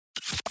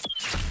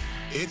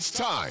It's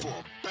time for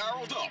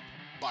Barreled Up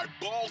by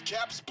Ball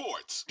Cap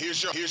Sports.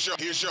 Here's your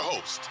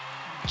host,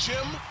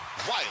 Jim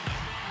Wiley.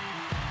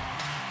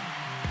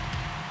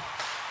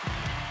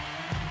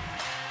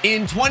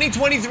 In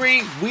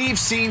 2023, we've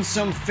seen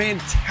some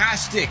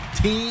fantastic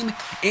team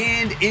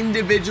and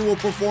individual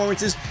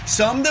performances,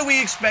 some that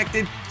we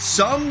expected,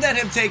 some that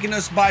have taken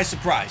us by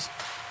surprise.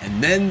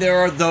 And then there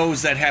are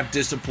those that have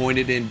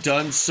disappointed and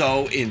done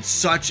so in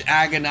such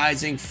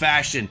agonizing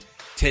fashion.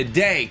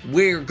 Today,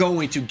 we're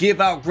going to give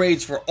out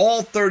grades for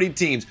all 30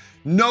 teams.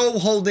 No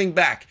holding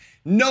back,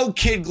 no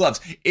kid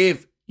gloves.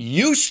 If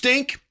you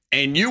stink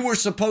and you were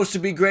supposed to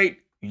be great,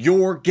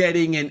 you're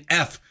getting an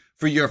F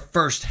for your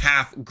first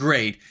half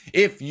grade.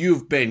 If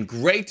you've been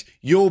great,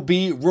 you'll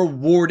be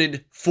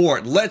rewarded for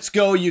it. Let's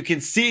go. You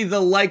can see the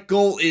like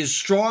goal is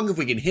strong. If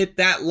we can hit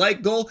that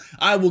like goal,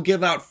 I will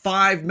give out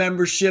 5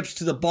 memberships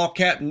to the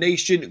Ballcap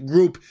Nation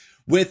group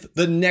with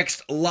the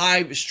next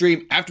live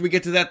stream after we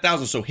get to that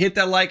 1,000. So hit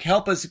that like,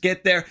 help us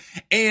get there.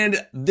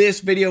 And this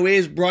video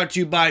is brought to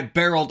you by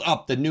Barreled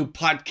Up, the new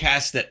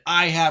podcast that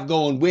I have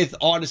going with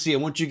Odyssey. I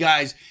want you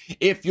guys,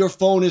 if your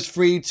phone is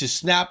free, to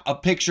snap a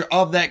picture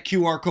of that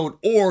QR code,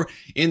 or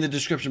in the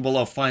description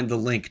below, find the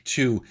link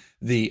to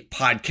the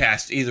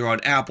podcast, either on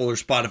Apple or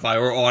Spotify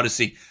or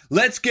Odyssey.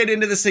 Let's get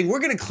into this thing. We're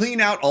going to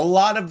clean out a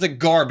lot of the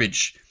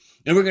garbage,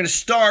 and we're going to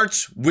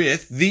start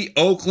with the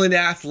Oakland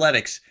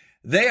Athletics.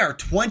 They are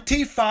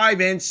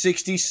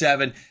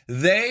 25-67.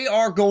 They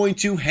are going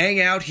to hang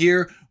out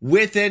here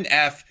with an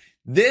F.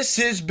 This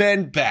has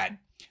been bad.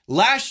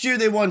 Last year,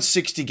 they won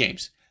 60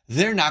 games.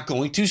 They're not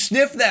going to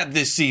sniff that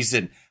this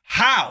season.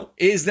 How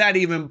is that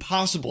even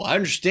possible? I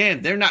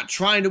understand they're not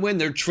trying to win.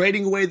 They're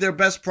trading away their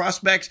best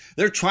prospects.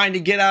 They're trying to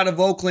get out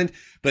of Oakland.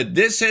 But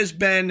this has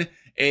been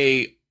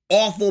an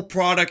awful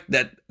product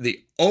that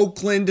the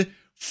Oakland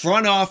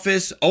front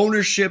office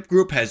ownership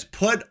group has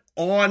put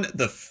on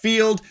the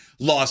field.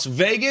 Las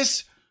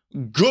Vegas,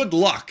 good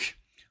luck.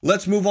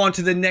 Let's move on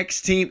to the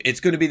next team. It's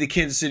going to be the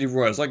Kansas City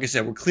Royals. Like I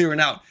said, we're clearing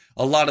out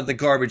a lot of the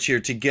garbage here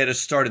to get us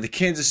started. The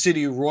Kansas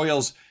City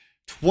Royals,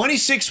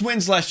 26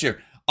 wins last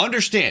year.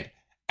 Understand,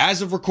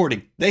 as of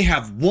recording, they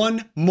have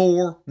one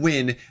more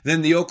win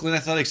than the Oakland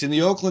Athletics, and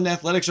the Oakland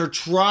Athletics are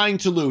trying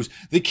to lose.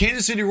 The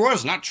Kansas City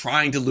Royals not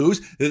trying to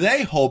lose.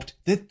 They hoped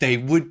that they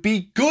would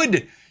be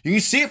good. You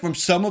can see it from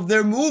some of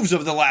their moves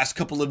over the last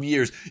couple of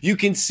years. You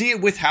can see it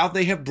with how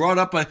they have brought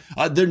up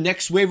their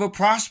next wave of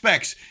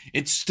prospects.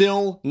 It's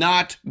still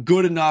not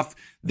good enough.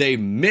 They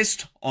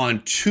missed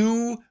on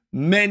too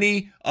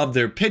many of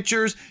their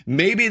pitchers.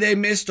 Maybe they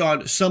missed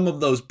on some of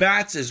those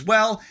bats as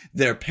well.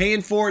 They're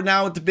paying for it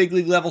now at the big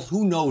league level.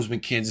 Who knows when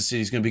Kansas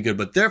City is going to be good?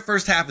 But their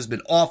first half has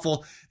been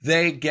awful.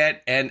 They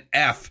get an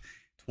F.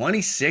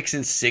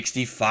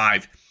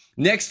 26-65.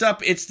 Next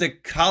up, it's the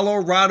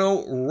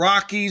Colorado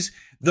Rockies.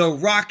 The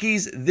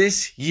Rockies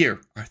this year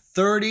are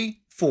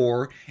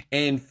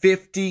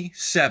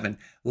 34-57.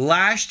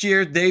 Last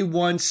year, they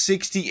won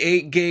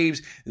 68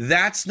 games.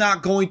 That's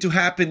not going to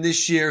happen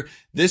this year.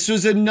 This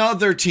was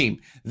another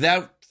team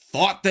that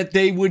thought that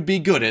they would be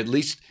good. At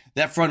least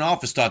that front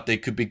office thought they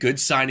could be good,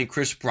 signing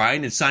Chris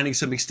Bryant and signing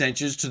some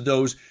extensions to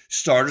those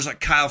starters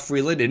like Kyle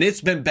Freeland, and it's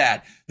been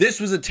bad.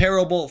 This was a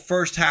terrible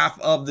first half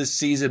of the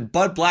season.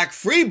 Bud Black,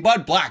 free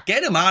Bud Black.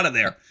 Get him out of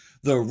there.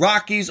 The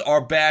Rockies are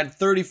bad,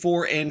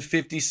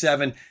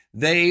 34-57.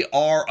 They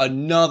are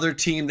another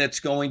team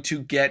that's going to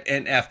get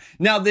an F.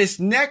 Now,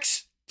 this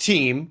next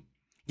team,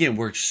 again,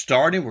 we're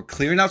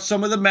clearing out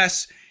some of the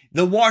mess,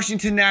 the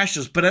Washington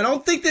Nationals, but I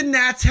don't think the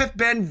Nats have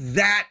been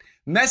that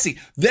messy.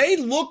 They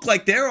look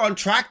like they're on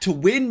track to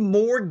win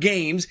more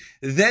games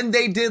than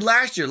they did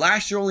last year.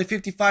 Last year, only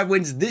 55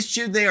 wins. This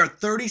year, they are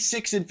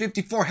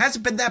 36-54.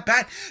 Hasn't been that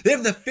bad. They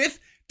have the 5th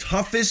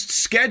toughest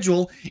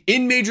schedule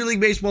in Major League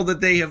Baseball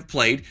that they have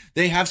played.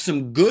 They have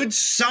some good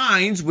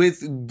signs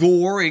with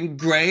Gore and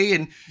Gray,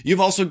 and you've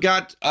also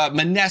got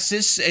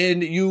Meneses,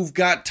 and you've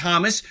got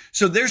Thomas.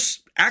 So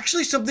there's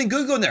actually something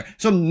good going there.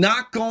 So I'm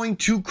not going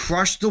to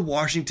crush the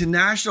Washington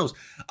Nationals.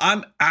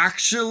 I'm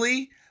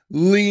actually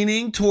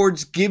leaning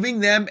towards giving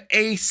them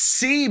a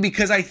C,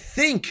 because I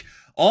think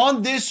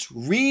on this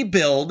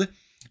rebuild,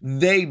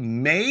 they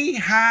may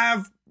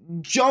have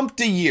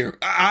jumped a year.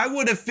 I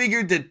would have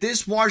figured that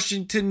this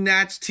Washington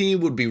Nats team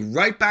would be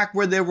right back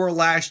where they were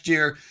last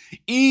year,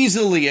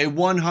 easily a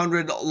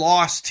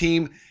 100-loss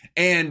team,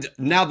 and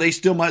now they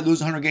still might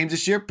lose 100 games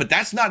this year, but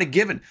that's not a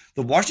given.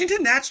 The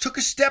Washington Nats took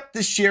a step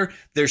this year.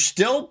 They're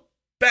still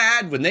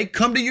bad. When they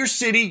come to your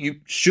city, you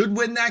should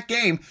win that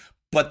game,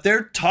 but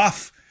they're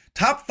tough.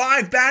 Top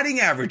 5 batting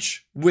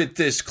average with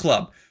this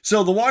club.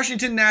 So the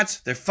Washington Nats,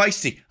 they're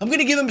feisty. I'm going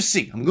to give them a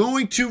C. I'm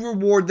going to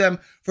reward them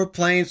for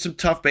playing some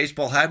tough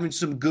baseball, having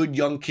some good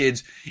young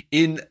kids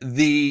in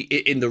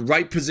the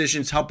right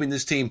positions, helping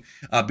this team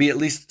be at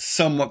least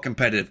somewhat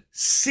competitive.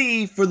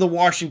 C for the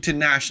Washington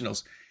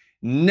Nationals.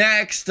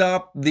 Next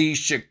up, the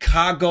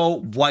Chicago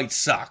White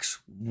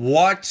Sox.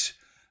 What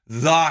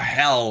the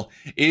hell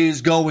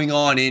is going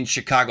on in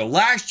Chicago?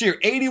 Last year,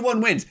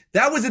 81 wins.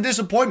 That was a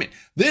disappointment.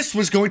 This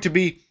was going to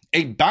be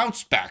a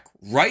bounce back,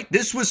 right?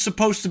 This was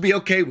supposed to be,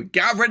 okay, we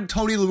got rid of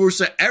Tony La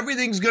Russa,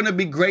 everything's going to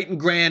be great and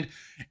grand,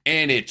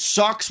 and it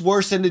sucks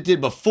worse than it did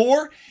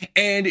before,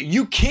 and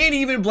you can't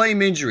even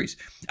blame injuries.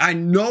 I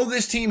know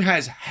this team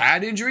has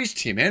had injuries.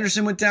 Tim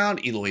Anderson went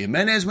down, Eloy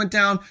Jimenez went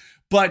down,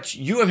 but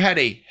you have had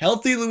a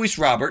healthy Luis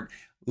Robert.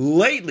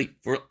 Lately,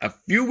 for a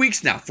few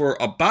weeks now, for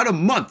about a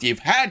month, you've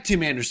had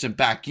Tim Anderson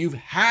back, you've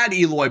had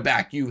Eloy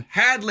back, you've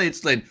had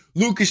Lance Lynn,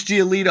 Lucas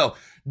Giolito,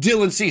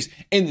 Dylan Cease,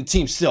 and the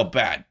team's still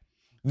bad.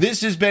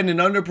 This has been an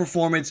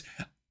underperformance.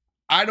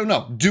 I don't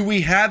know. Do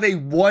we have a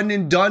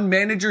one-and-done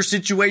manager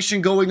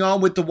situation going on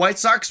with the White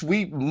Sox?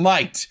 We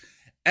might.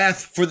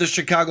 F for the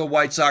Chicago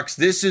White Sox.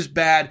 This is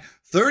bad.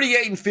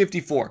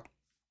 38-54.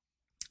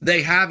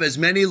 They have as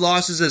many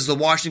losses as the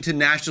Washington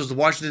Nationals. The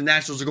Washington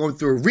Nationals are going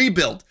through a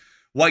rebuild.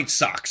 White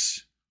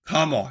Sox,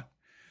 come on.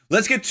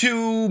 Let's get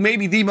to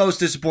maybe the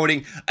most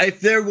disappointing. If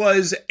there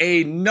was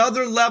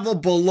another level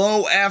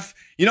below F,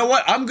 you know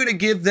what? I'm going to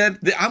give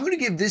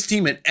this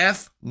team an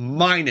F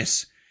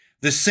minus.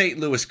 The St.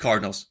 Louis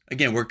Cardinals.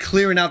 Again, we're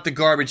clearing out the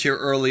garbage here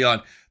early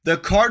on. The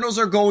Cardinals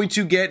are going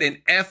to get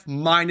an F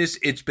minus.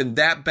 It's been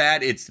that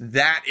bad. It's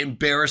that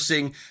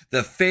embarrassing.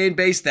 The fan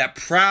base, that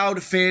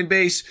proud fan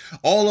base,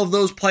 all of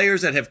those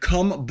players that have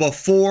come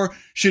before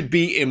should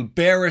be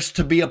embarrassed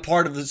to be a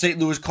part of the St.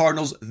 Louis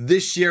Cardinals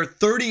this year.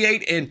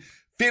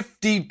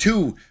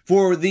 38-52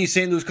 for the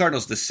St. Louis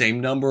Cardinals. The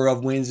same number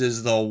of wins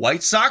as the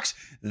White Sox.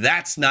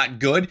 That's not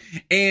good.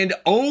 And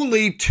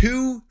only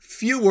 2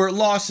 fewer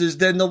losses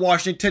than the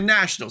Washington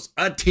Nationals,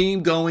 a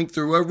team going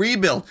through a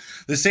rebuild.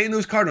 The St.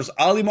 Louis Cardinals,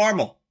 Ali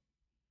Marmol.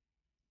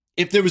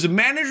 If there was a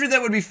manager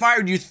that would be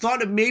fired, you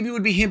thought it maybe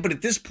would be him, but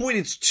at this point,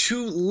 it's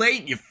too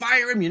late. You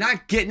fire him, you're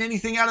not getting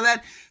anything out of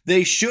that.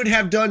 They should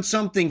have done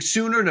something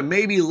sooner to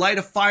maybe light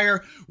a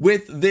fire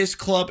with this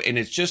club, and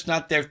it's just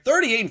not there.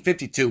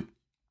 38-52.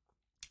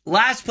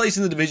 Last place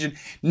in the division,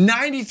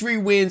 93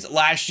 wins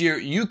last year.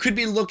 You could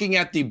be looking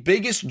at the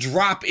biggest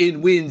drop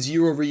in wins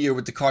year over year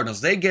with the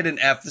Cardinals. They get an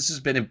F. This has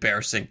been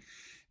embarrassing.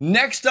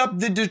 Next up,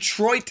 the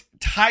Detroit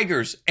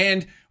Tigers.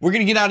 And we're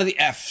going to get out of the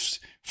Fs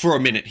for a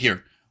minute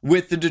here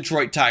with the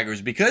Detroit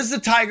Tigers because the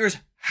Tigers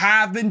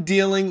have been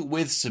dealing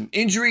with some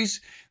injuries.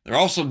 They're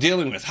also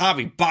dealing with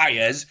Javi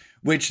Baez,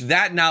 which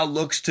that now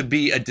looks to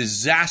be a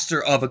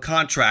disaster of a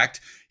contract.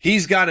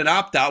 He's got an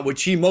opt-out,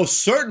 which he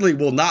most certainly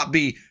will not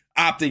be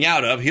opting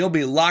out of. He'll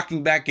be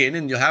locking back in,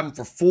 and you'll have him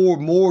for 4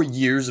 more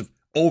years of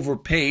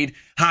overpaid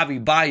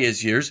Javi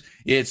Baez years.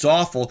 It's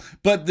awful.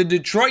 But the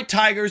Detroit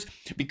Tigers,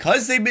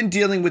 because they've been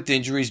dealing with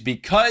injuries,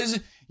 because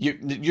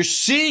you're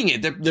seeing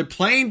it, they're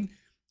playing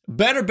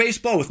better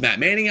baseball with Matt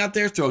Manning out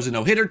there, throws a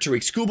no-hitter.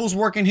 Tariq Skubal's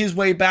working his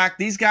way back.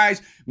 These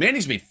guys,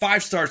 Manning's made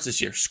 5 starts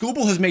this year.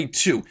 Skubal has made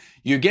 2.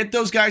 You get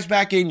those guys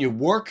back in, you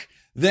work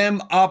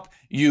them up,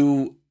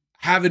 you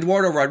have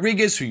Eduardo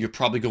Rodriguez, who you're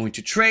probably going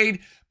to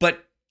trade,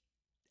 but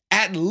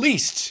at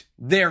least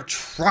they're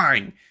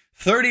trying.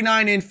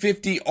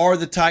 39-50 are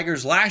the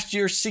Tigers. Last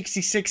year,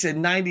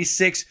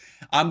 66-96.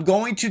 I'm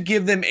going to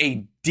give them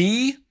a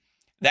D.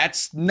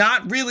 That's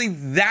not really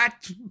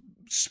that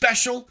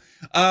special,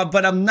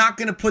 but I'm not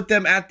going to put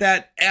them at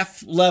that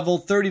F level,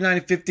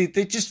 39-50.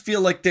 They just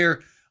feel like they're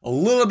a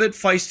little bit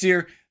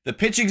feistier. The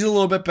pitching's a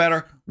little bit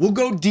better. We'll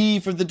go D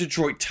for the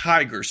Detroit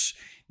Tigers.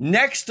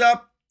 Next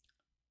up,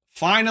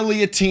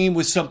 finally a team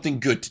with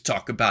something good to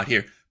talk about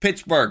here.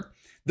 Pittsburgh.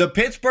 The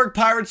Pittsburgh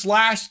Pirates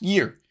last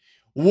year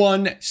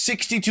won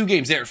 62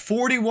 games. They're at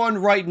 41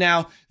 right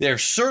now. They're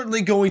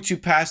certainly going to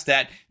pass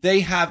that.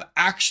 They have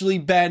actually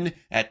been,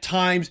 at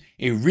times,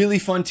 a really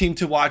fun team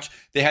to watch.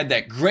 They had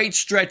that great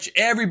stretch.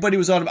 Everybody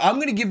was on them. I'm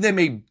going to give them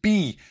a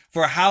B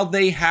for how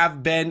they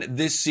have been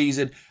this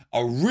season.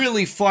 A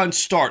really fun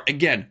start.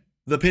 Again,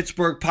 the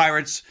Pittsburgh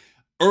Pirates,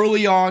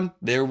 early on,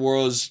 there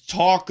was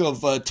talk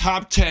of a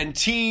top 10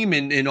 team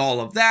and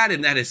all of that,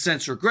 and that has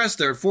since regressed.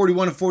 They're at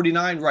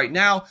 41-49 right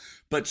now,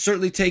 but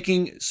certainly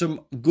taking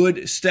some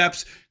good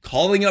steps,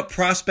 calling up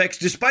prospects,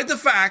 despite the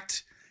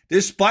fact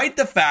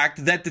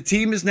that the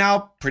team is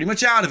now pretty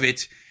much out of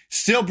it,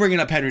 still bringing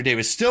up Henry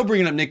Davis, still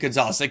bringing up Nick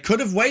Gonzalez. They could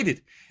have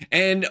waited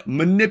and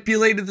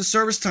manipulated the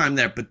service time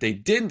there, but they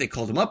didn't. They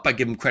called him up. I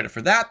give them credit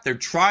for that. They're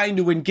trying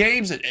to win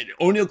games.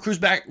 O'Neal Cruz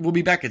will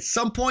be back at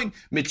some point.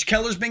 Mitch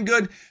Keller's been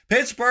good.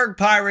 Pittsburgh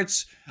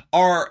Pirates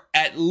are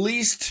at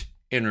least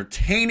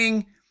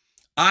entertaining.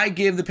 I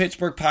give the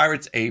Pittsburgh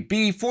Pirates a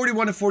B.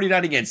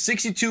 41-49 again.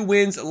 62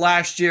 wins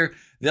last year.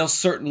 They'll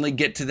certainly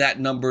get to that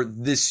number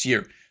this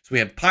year. So we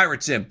have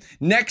Pirates in.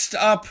 Next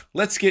up,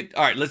 let's get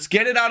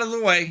it out of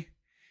the way.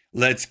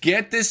 Let's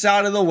get this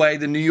out of the way.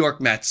 The New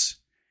York Mets.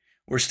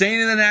 We're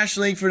staying in the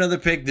National League for another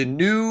pick. The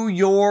New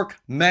York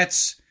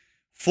Mets,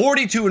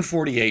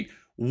 42-48,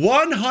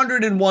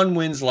 101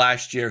 wins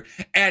last year.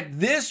 At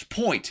this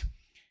point,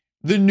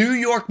 the New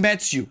York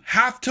Mets, you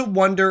have to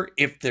wonder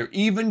if they're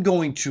even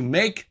going to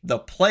make the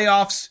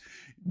playoffs.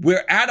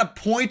 We're at a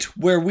point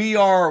where we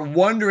are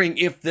wondering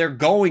if they're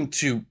going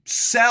to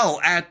sell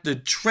at the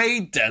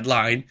trade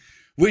deadline,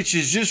 which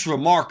is just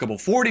remarkable.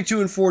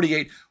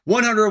 42-48,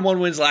 101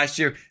 wins last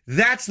year.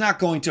 That's not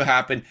going to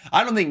happen.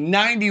 I don't think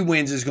 90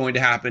 wins is going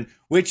to happen,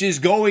 which is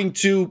going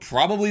to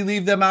probably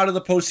leave them out of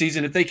the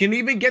postseason. If they can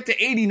even get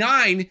to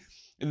 89,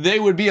 they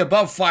would be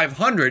above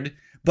 500.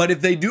 But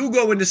if they do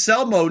go into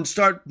sell mode and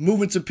start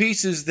moving some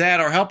pieces that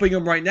are helping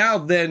them right now,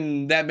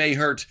 then that may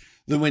hurt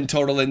the win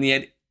total in the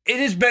end. It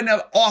has been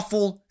an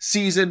awful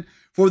season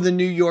for the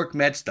New York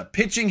Mets. The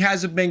pitching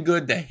hasn't been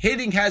good. The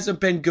hitting hasn't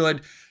been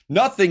good.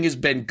 Nothing has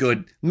been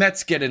good.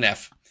 Mets get an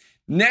F.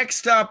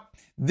 Next up,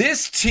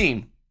 this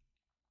team.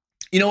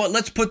 You know what?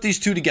 Let's put these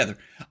two together.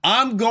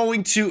 I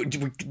want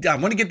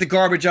to get the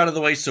garbage out of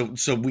the way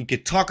so we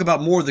could talk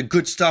about more of the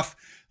good stuff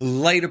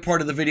later part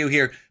of the video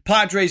here.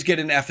 Padres get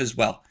an F as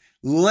well.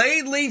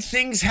 Lately,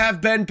 things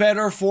have been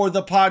better for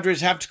the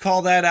Padres. Have to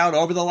call that out.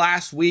 Over the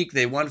last week,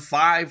 they won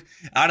 5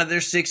 out of their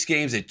 6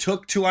 games. They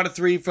took 2 out of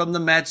 3 from the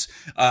Mets.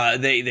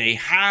 They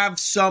have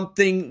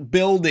something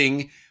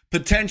building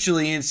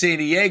potentially in San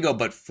Diego,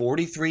 but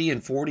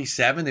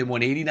 43-47. They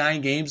won 89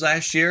 games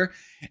last year.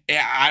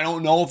 I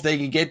don't know if they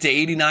can get to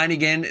 89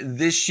 again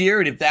this year.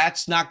 And if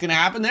that's not going to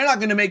happen, they're not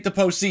going to make the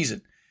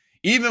postseason.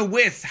 Even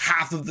with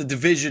half of the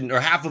division or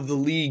half of the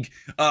league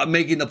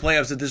making the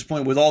playoffs at this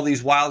point with all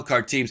these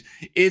wildcard teams,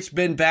 it's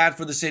been bad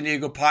for the San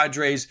Diego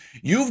Padres.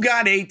 You've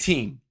got a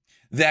team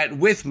that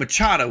with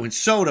Machado and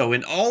Soto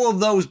and all of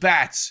those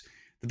bats,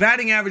 the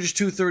batting average is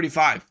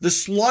 235. The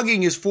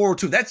slugging is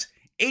 402. That's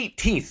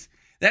 18th.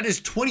 That is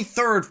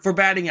 23rd for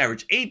batting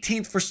average,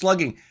 18th for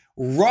slugging.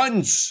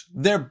 Runs,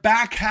 their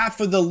back half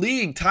of the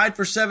league, tied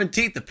for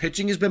 17th. The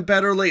pitching has been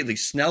better lately.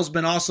 Snell's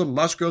been awesome.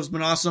 Musgrove's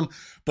been awesome.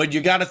 But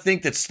you got to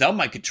think that Snell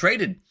might get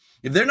traded.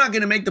 If they're not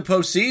going to make the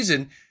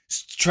postseason,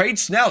 trade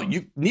Snell.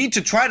 You need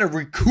to try to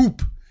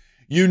recoup.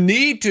 You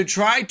need to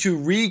try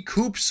to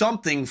recoup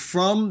something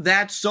from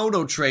that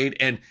Soto trade.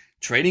 And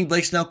trading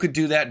Blake Snell could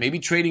do that. Maybe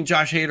trading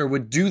Josh Hader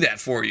would do that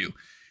for you.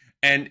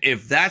 And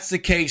if that's the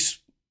case,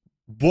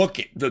 book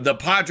it. The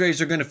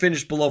Padres are going to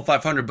finish below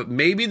 500, but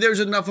maybe there's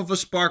enough of a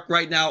spark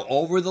right now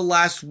over the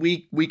last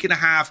week and a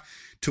half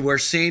to where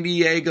San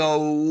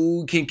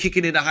Diego can kick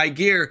it into high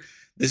gear.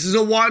 This is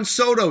a Juan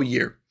Soto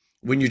year.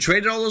 When you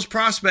traded all those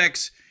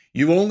prospects,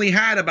 you had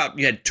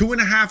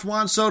 2.5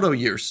 Juan Soto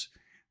years.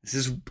 This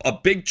is a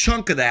big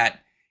chunk of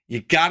that.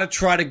 You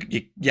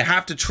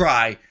have to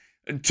try.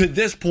 To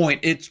this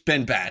point, it's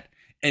been bad.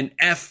 An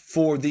F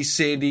for the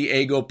San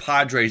Diego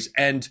Padres.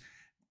 And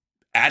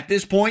at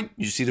this point,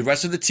 you see the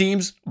rest of the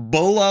teams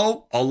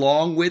below,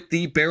 along with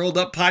the Barreled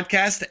Up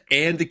podcast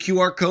and the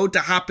QR code to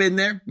hop in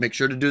there. Make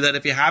sure to do that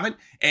if you haven't,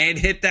 and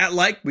hit that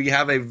like. We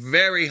have a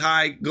very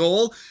high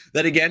goal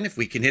that, again, if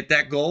we can hit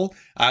that goal,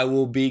 I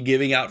will be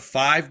giving out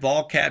 5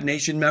 Ball Cap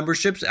Nation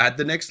memberships at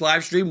the next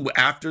live stream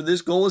after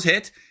this goal is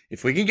hit.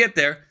 If we can get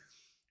there,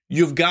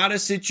 you've got a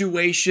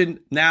situation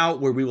now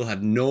where we will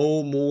have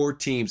no more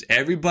teams.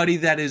 Everybody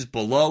that is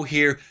below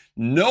here,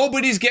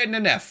 nobody's getting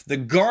an F. The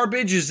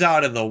garbage is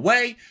out of the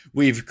way.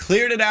 We've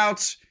cleared it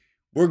out.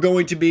 We're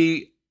going to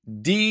be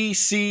D,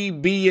 C,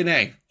 B, and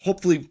A.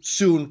 Hopefully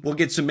soon we'll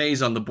get some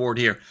A's on the board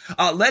here.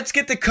 Let's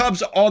get the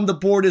Cubs on the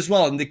board as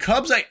well. And the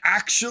Cubs I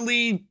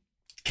actually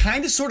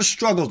kind of sort of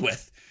struggled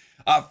with.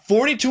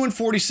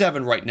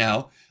 42-47 right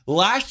now.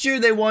 Last year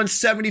they won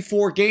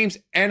 74 games,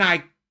 and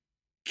I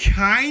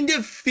kind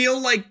of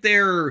feel like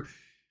they're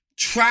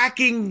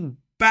tracking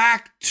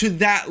back to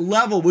that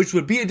level, which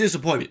would be a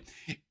disappointment.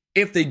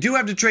 If they do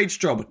have to trade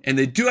Stroman and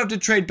they do have to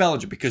trade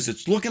Bellinger, because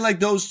it's looking like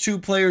those 2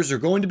 players are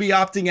going to be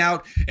opting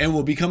out and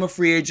will become a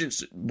free agent,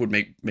 would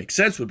make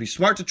sense, would be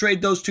smart to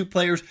trade those 2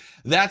 players.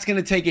 That's going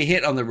to take a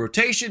hit on the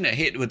rotation, a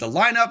hit with the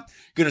lineup,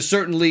 going to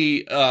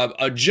certainly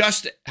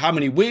adjust how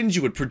many wins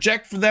you would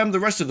project for them the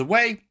rest of the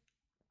way.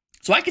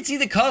 So I could see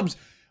the Cubs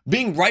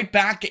being right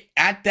back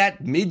at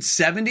that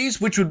mid-70s,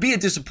 which would be a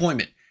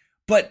disappointment.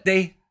 But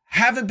they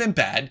haven't been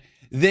bad.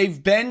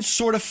 They've been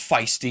sort of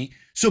feisty.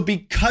 So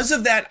because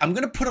of that, I'm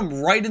going to put them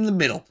right in the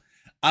middle.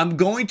 I'm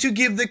going to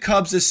give the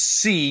Cubs a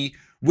C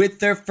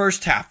with their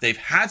first half. They've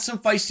had some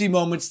feisty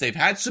moments. They've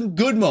had some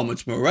good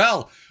moments.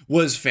 Morel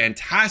was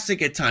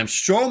fantastic at times.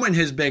 Stroman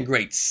has been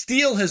great.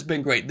 Steele has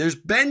been great. There's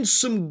been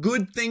some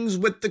good things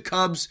with the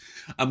Cubs.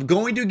 I'm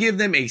going to give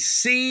them a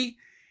C.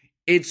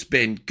 It's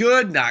been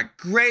good, not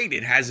great.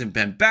 It hasn't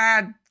been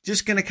bad.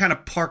 Just going to kind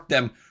of park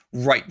them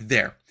right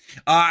there.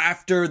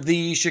 After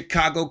the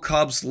Chicago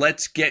Cubs,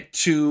 let's get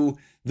to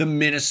the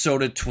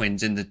Minnesota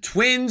Twins. And the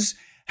Twins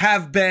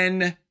have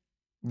been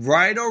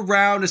right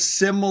around a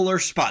similar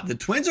spot. The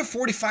Twins are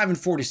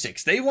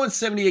 45-46. They won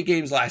 78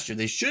 games last year.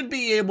 They should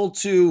be able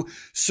to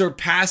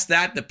surpass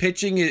that. The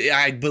pitching,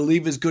 I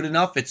believe, is good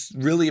enough. It's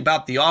really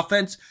about the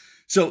offense.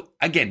 So,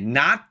 again,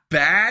 not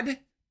bad,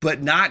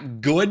 but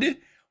not good.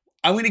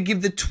 I'm going to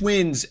give the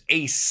Twins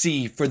a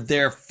C for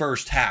their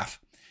first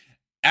half.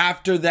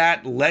 After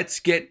that,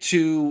 let's get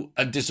to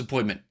a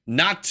disappointment.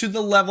 Not to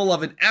the level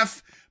of an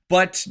F,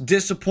 but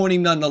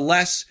disappointing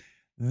nonetheless.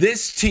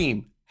 This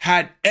team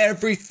had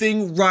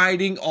everything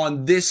riding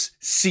on this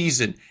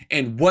season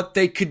and what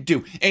they could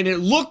do. And it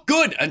looked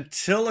good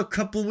until a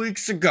couple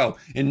weeks ago.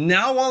 And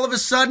now all of a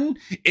sudden,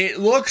 it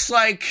looks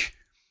like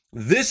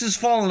this is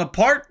falling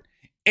apart,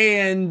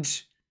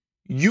 and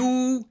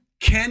you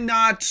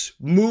cannot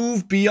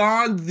move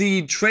beyond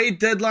the trade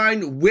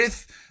deadline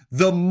with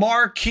the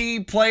marquee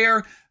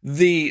player,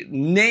 the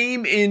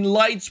name in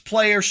lights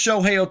player,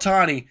 Shohei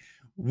Ohtani.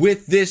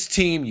 With this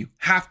team, you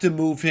have to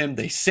move him.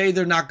 They say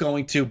they're not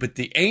going to, but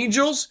the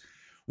Angels,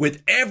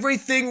 with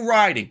everything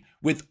riding,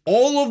 with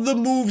all of the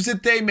moves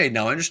that they made.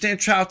 Now, I understand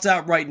Trout's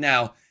out right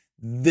now.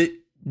 The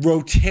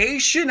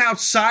rotation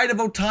outside of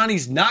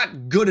Ohtani's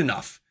not good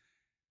enough.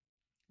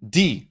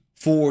 D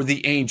for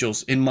the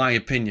Angels, in my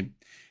opinion.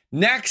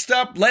 Next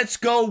up, let's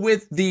go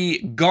with the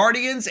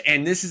Guardians,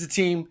 and this is a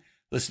team,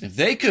 listen, if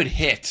they could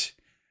hit,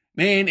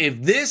 man,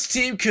 if this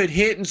team could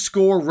hit and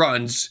score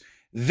runs,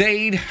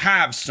 they'd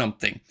have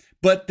something,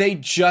 but they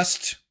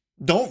just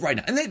don't right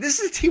now. And this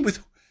is a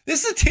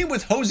team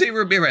with Jose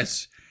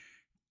Ramirez.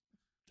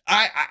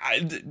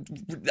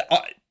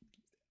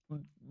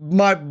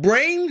 My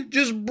brain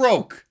just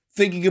broke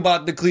thinking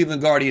about the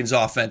Cleveland Guardians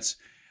offense.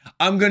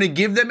 I'm going to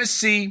give them a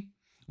C.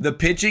 The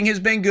pitching has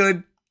been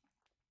good.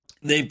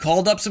 They've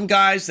called up some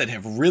guys that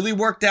have really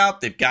worked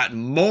out. They've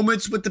gotten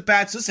moments with the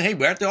bats. Listen, hey,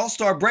 we're at the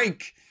All-Star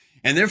break,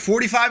 and they're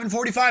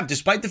 45-45,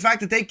 despite the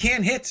fact that they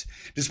can't hit,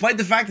 despite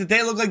the fact that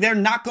they look like they're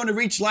not going to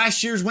reach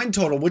last year's win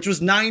total, which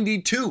was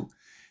 92.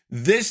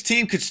 This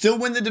team could still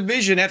win the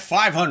division at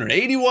 500.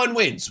 81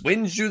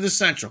 wins you the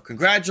Central.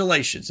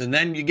 Congratulations. And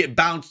then you get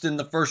bounced in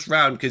the first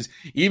round because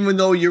even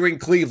though you're in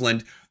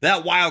Cleveland,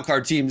 that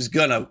wildcard team is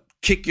going to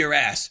kick your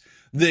ass.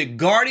 The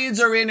Guardians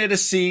are in at a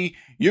C.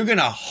 You're going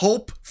to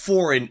hope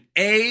for an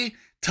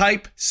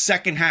A-type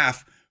second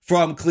half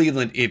from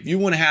Cleveland if you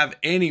want to have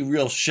any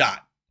real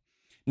shot.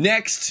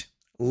 Next,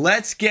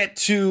 let's get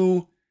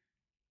to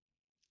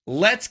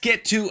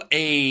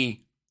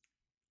a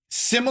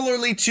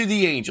similarly to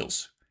the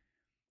Angels,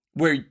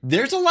 where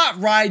there's a lot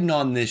riding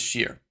on this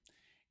year.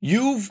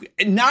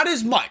 Not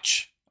as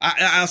much.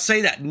 I'll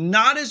say that.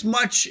 Not as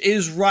much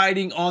is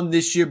riding on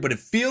this year, but it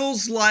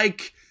feels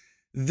like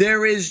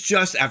there is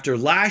just, after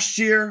last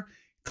year,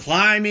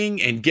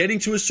 climbing and getting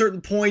to a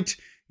certain point,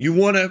 you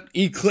want to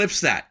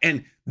eclipse that.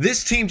 And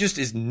this team just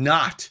is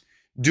not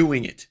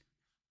doing it.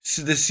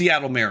 So the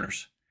Seattle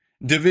Mariners,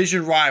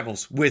 division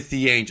rivals with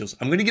the Angels.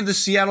 I'm going to give the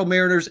Seattle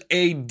Mariners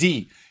a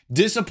D.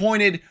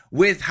 Disappointed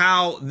with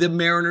how the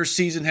Mariners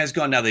season has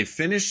gone. Now, they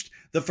finished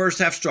the first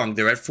half strong.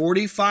 They're at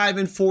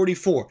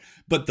 45-44,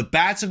 but the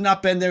bats have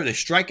not been there. They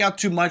strike out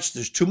too much.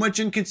 There's too much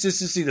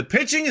inconsistency. The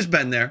pitching has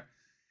been there.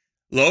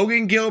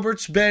 Logan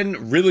Gilbert's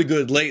been really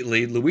good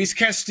lately. Luis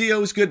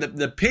Castillo is good.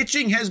 The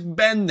pitching has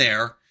been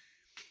there,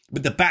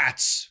 but the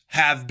bats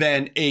have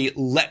been a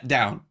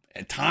letdown.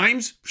 At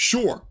times,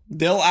 sure,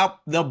 they'll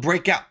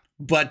break out,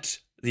 but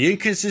the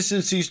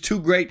inconsistency is too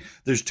great.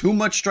 There's too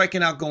much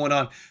striking out going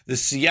on. The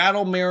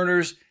Seattle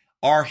Mariners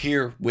are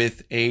here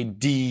with a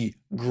D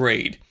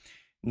grade.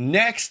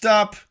 Next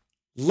up,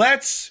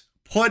 let's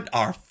put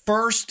our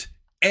first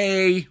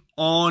A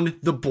on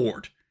the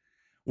board.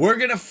 We're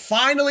going to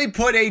finally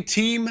put a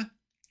team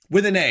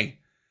with an A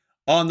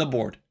on the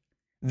board.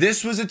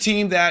 This was a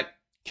team that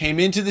came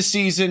into the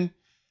season,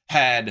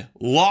 had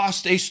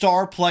lost a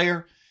star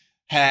player,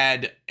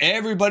 had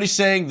everybody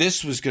saying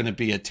this was going to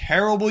be a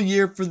terrible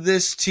year for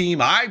this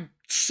team. I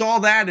saw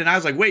that and I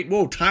was like, wait,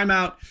 whoa,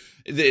 timeout.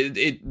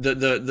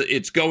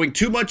 It's going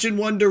too much in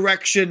one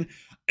direction.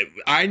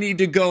 I need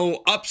to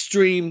go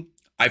upstream.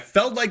 I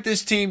felt like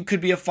this team could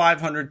be a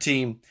 500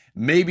 team,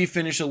 maybe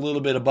finish a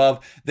little bit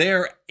above.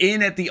 They're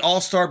in at the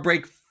All-Star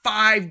break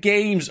 5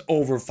 games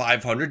over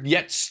 500,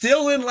 yet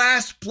still in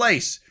last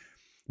place.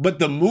 But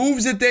the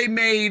moves that they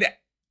made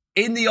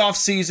in the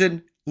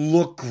offseason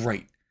look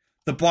great.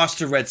 The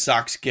Boston Red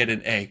Sox get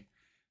an A.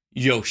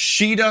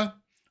 Yoshida,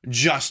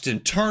 Justin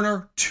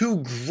Turner,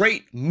 2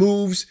 great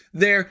moves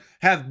there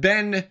have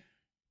been.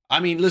 I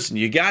mean, listen,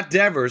 you got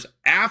Devers.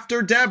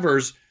 After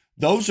Devers,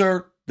 those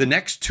are the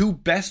next 2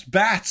 best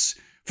bats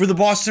for the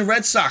Boston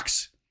Red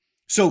Sox.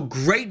 So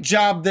great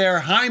job there.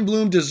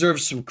 Heimblum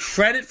deserves some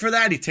credit for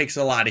that. He takes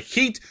a lot of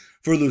heat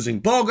for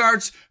losing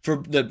Bogarts,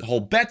 for the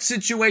whole bet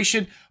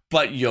situation.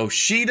 But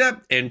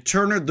Yoshida and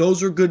Turner,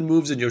 those are good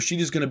moves, and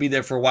Yoshida's going to be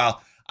there for a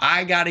while.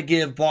 I got to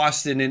give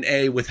Boston an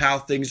A with how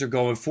things are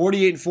going.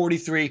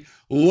 48-43,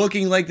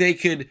 looking like they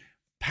could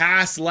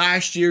pass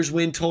last year's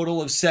win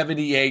total of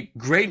 78.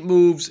 Great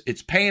moves.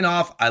 It's paying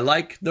off. I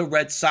like the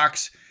Red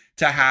Sox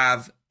to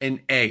have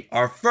an A.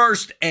 Our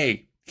first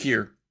A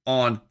here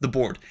on the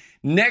board.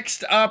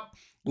 Next up,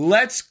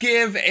 let's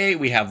give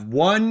we have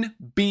one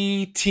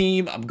B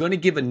team. I'm going to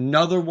give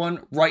another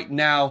one right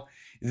now.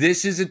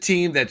 This is a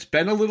team that's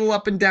been a little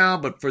up and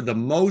down, but for the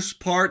most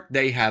part,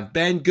 they have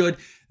been good.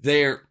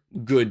 They're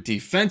good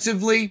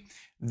defensively.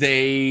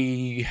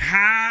 They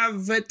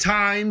have at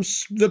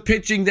times the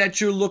pitching that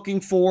you're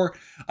looking for.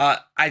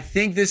 I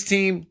think this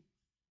team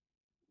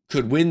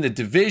could win the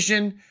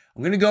division.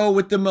 I'm going to go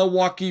with the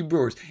Milwaukee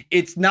Brewers.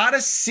 It's not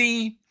a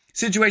C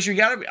situation.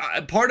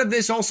 Part of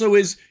this also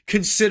is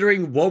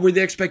considering what were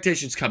the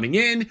expectations coming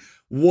in.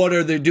 What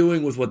are they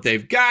doing with what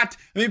they've got?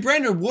 I mean,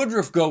 Brandon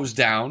Woodruff goes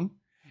down,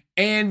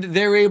 and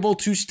they're able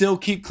to still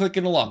keep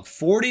clicking along.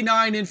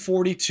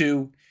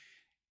 49-42.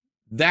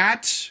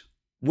 That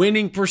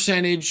winning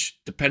percentage,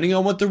 depending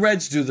on what the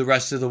Reds do the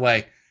rest of the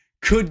way,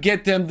 could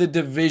get them the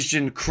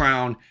division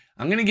crown.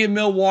 I'm going to give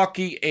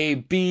Milwaukee a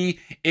B.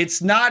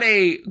 It's not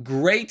a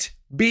great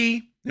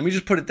B. Let me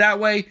just put it that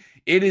way.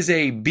 It is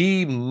a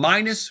B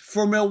minus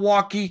for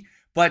Milwaukee,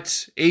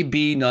 but a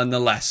B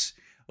nonetheless.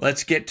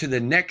 Let's get to the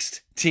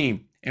next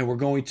team, and we're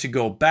going to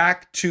go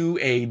back to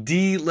a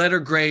D letter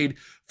grade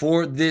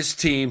for this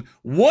team.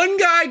 One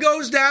guy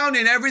goes down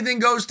and everything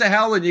goes to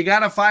hell, and you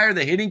got to fire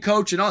the hitting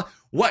coach and all.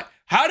 What?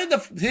 How did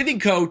the hitting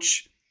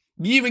coach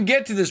even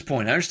get to this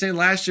point? I understand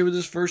last year was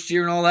his first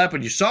year and all that,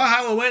 but you saw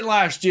how it went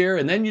last year,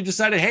 and then you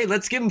decided, hey,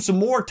 let's give him some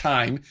more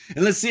time,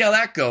 and let's see how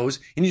that goes.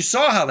 And you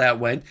saw how that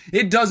went.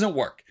 It doesn't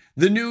work.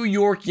 The New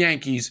York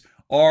Yankees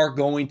are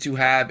going to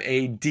have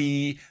a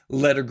D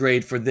letter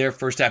grade for their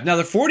first half. Now,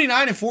 they're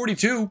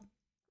 49-42.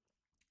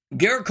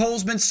 Garrett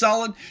Cole's been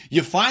solid.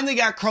 You finally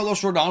got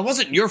Carlos Rodon. It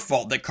wasn't your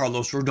fault that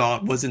Carlos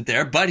Rodon wasn't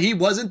there, but he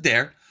wasn't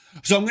there.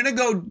 So I'm going to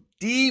go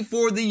D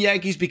for the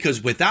Yankees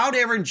because without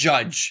Aaron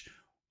Judge,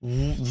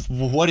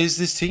 what is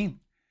this team?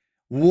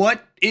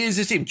 What is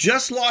this team?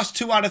 Just lost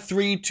 2 out of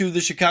 3 to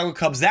the Chicago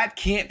Cubs. That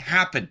can't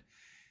happen.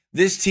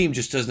 This team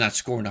just does not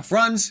score enough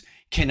runs,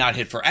 cannot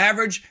hit for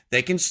average.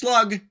 They can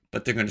slug,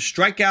 but they're going to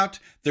strike out.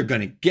 They're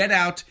going to get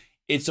out.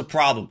 It's a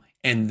problem.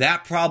 And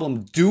that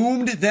problem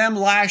doomed them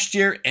last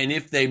year. And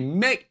if they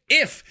make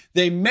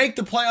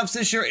the playoffs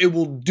this year, it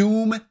will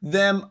doom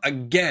them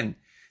again.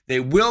 They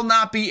will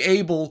not be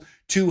able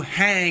to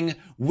hang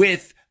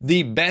with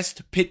the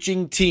best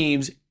pitching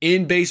teams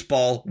in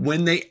baseball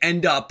when they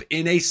end up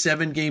in a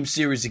 7-game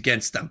series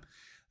against them.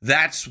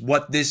 That's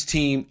what this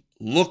team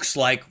looks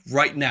like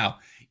right now.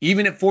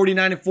 Even at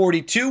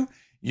 49-42,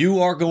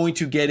 you are going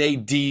to get a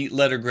D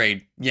letter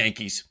grade,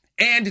 Yankees.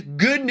 And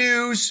good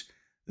news,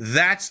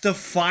 that's the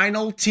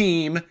final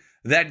team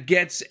that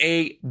gets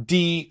a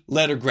D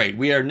letter grade.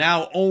 We are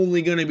now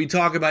only going to be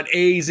talking about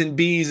A's and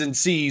B's and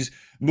C's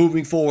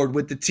moving forward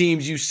with the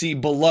teams you see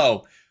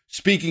below.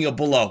 Speaking of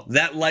below,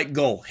 that like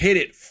goal, hit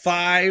it.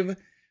 Five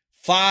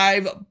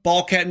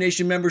Ballcat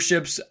Nation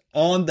memberships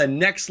on the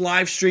next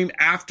live stream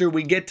after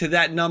we get to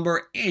that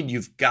number, and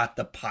you've got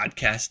the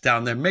podcast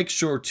down there. Make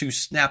sure to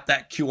snap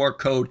that QR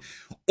code,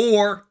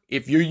 or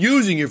if you're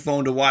using your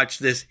phone to watch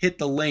this, hit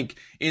the link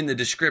in the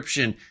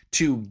description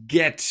to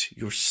get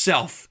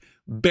yourself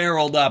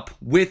barreled up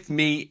with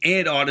me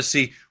and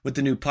Odyssey with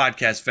the new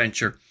podcast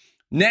venture.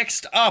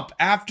 Next up,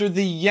 after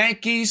the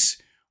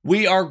Yankees,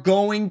 we are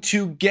going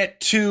to get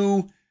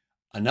to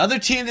another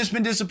team that's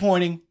been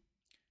disappointing,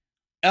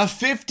 a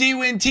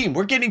 50-win team.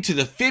 We're getting to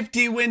the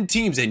 50-win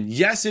teams, and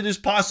yes, it is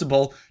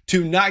possible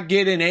to not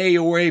get an A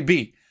or a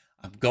B.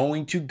 I'm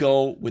going to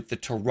go with the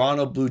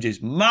Toronto Blue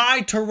Jays.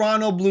 My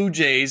Toronto Blue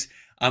Jays,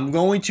 I'm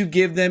going to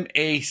give them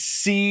a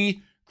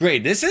C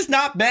grade. This has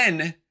not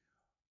been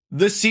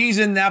the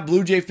season that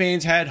Blue Jay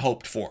fans had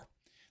hoped for.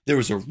 There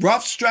was a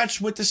rough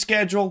stretch with the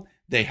schedule.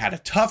 They had a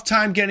tough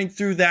time getting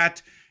through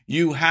that.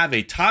 You have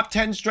a top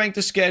 10 strength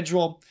of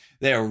schedule.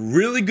 They are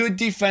really good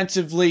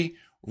defensively.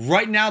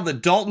 Right now, the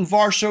Dalton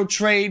Varsho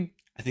trade,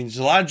 I think there's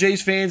a lot of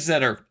Jays fans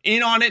that are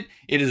in on it.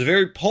 It is a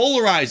very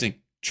polarizing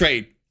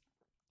trade.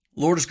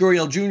 Lourdes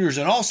Gurriel Jr. is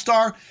an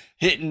all-star,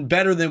 hitting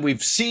better than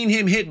we've seen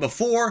him hit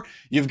before.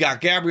 You've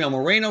got Gabriel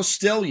Moreno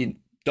still. You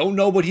don't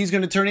know what he's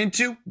going to turn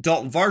into.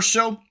 Dalton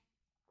Varsho.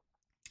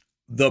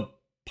 The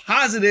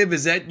positive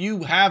is that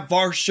you have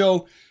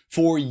Varsho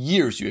for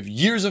years. You have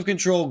years of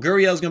control.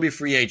 Gurriel is going to be a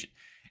free agent.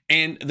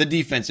 And the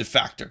defensive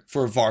factor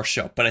for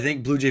Varsho. But I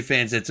think Blue Jay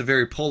fans, it's a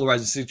very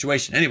polarizing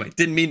situation. Anyway,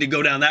 didn't mean to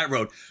go down that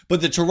road.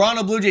 But the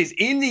Toronto Blue Jays,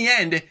 in the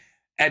end,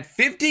 at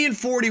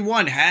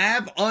 50-41,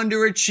 have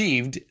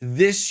underachieved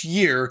this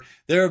year.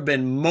 There have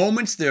been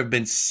moments, there have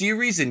been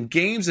series and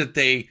games that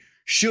they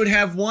should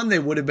have won. They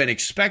would have been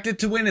expected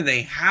to win, and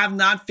they have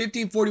not.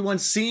 50-41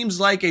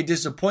 seems like a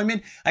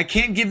disappointment. I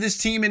can't give this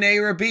team an A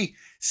or a B.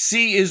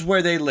 C is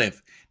where they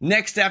live.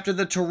 Next, after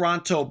the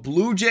Toronto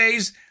Blue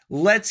Jays,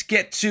 let's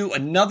get to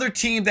another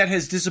team that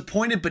has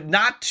disappointed, but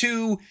not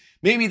to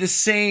maybe the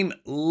same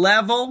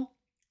level.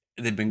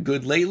 They've been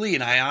good lately,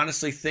 and I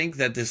honestly think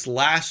that this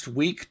last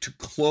week to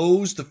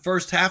close the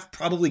first half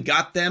probably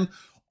got them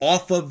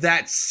off of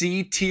that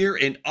C tier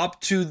and up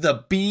to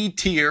the B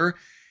tier.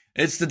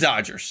 It's the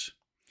Dodgers.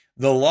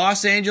 The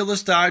Los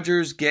Angeles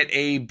Dodgers get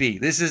a B.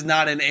 This is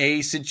not an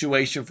A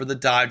situation for the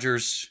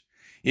Dodgers.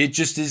 It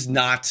just is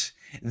not.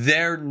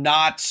 They're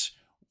not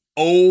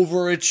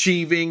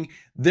overachieving.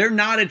 They're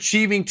not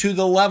achieving to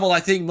the level I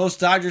think most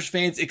Dodgers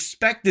fans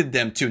expected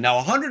them to. Now,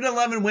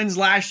 111 wins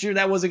last year,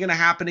 that wasn't going to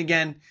happen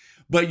again,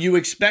 but you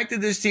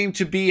expected this team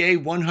to be a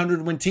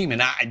 100-win team,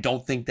 and I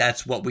don't think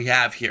that's what we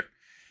have here.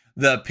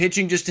 The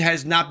pitching just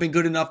has not been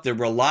good enough. They're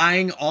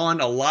relying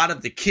on a lot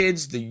of the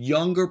kids, the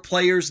younger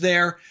players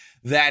there,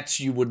 that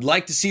you would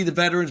like to see the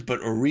veterans,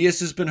 but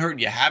Urias has been hurt.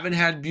 You haven't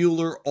had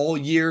Buehler all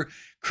year.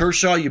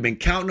 Kershaw, you've been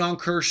counting on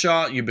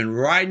Kershaw. You've been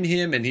riding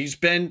him, and he's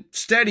been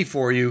steady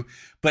for you.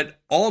 But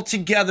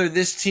altogether,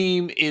 this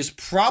team is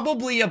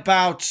probably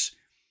about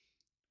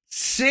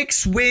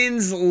 6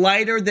 wins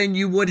lighter than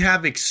you would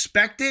have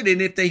expected.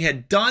 And if they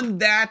had done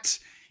that,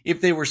 if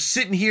they were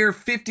sitting here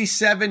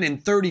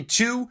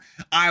 57-32,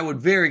 I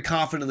would very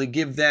confidently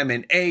give them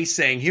an A,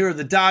 saying, here are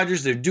the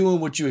Dodgers. They're doing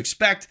what you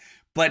expect,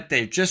 but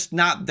they're just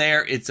not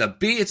there. It's a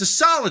B. It's a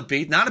solid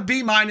B, not a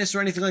B minus or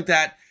anything like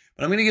that.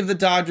 But I'm going to give the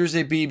Dodgers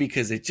a B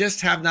because they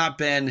just have not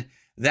been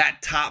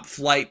that top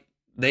flight.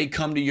 They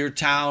come to your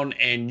town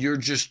and you're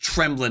just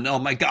trembling. Oh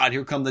my God,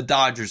 here come the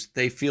Dodgers.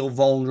 They feel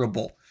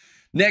vulnerable.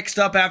 Next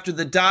up after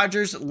the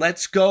Dodgers,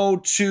 let's go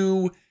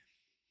to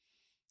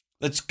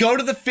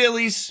the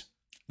Phillies.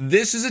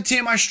 This is a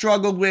team I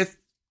struggled with.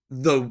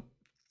 The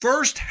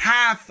first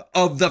half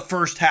of the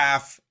first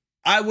half,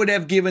 I would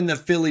have given the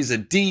Phillies a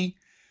D,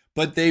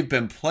 but they've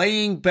been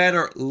playing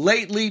better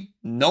lately.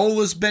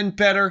 Nola's been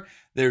better.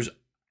 There's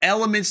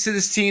elements to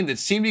this team that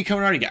seem to be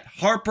coming around. You got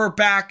Harper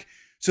back.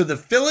 So the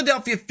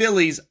Philadelphia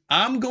Phillies,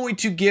 I'm going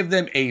to give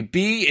them a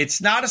B.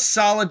 It's not a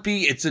solid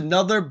B. It's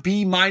another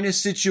B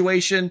minus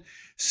situation,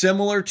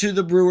 similar to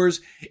the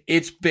Brewers.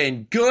 It's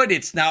been good.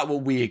 It's not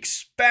what we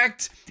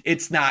expect.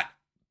 It's not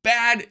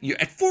bad. You're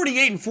at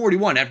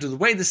 48-41 after the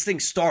way this thing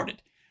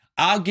started.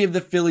 I'll give the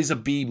Phillies a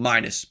B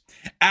minus.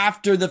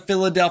 After the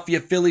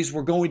Philadelphia Phillies,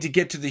 we're going to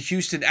get to the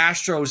Houston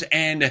Astros,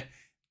 and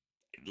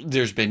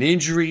there's been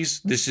injuries.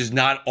 This is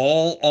not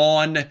all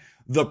on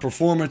the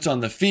performance on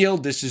the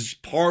field. This is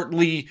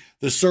partly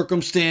the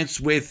circumstance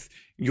with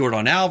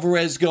Yordan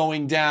Alvarez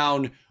going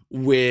down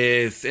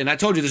and I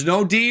told you there's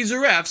no D's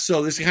or F's,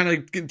 so this kind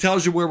of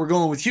tells you where we're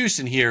going with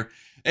Houston here.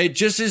 It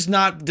just is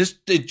not this.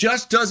 It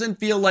just doesn't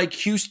feel like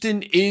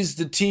Houston is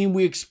the team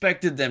we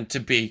expected them to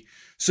be.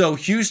 So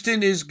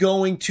Houston is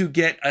going to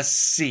get a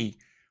C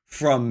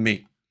from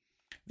me.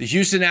 The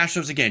Houston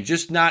Astros, again,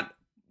 just not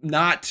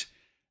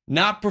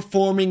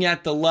performing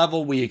at the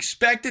level we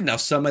expected. Now,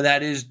 some of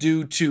that is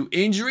due to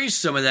injuries.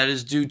 Some of that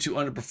is due to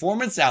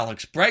underperformance.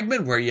 Alex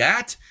Bregman, where you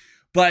at?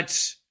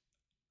 But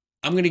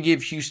I'm going to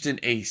give Houston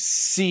a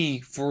C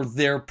for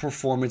their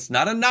performance.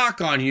 Not a knock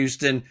on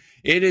Houston.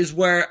 It is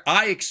where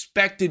I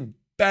expected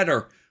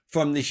better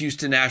from the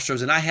Houston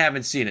Astros, and I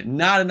haven't seen it.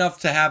 Not enough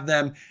to have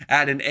them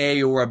at an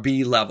A or a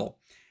B level.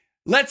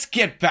 Let's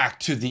get back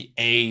to the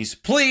A's,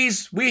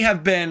 please. We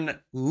have been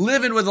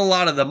living with a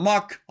lot of the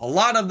muck, a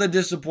lot of the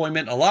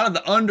disappointment, a lot of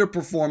the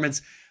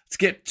underperformance. Let's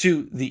get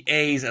to the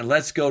A's, and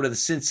let's go to the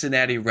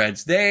Cincinnati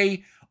Reds.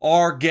 They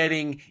are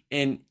getting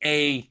an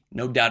A,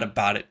 no doubt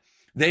about it.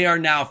 They are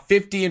now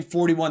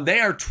 50-41.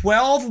 They are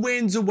 12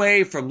 wins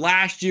away from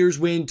last year's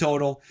win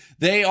total.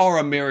 They are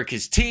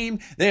America's team.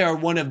 They are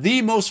one of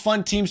the most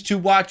fun teams to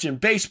watch in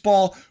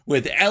baseball,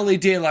 with Ellie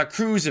De La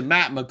Cruz and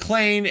Matt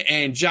McClain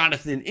and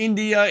Jonathan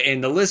India,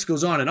 and the list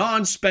goes on and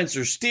on.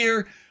 Spencer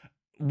Steer,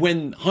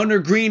 when Hunter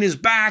Green is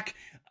back,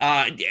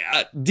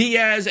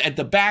 Diaz at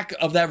the back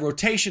of that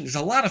rotation. There's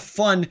a lot of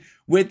fun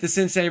with the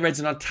Cincinnati Reds,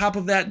 and on top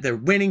of that, they're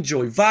winning.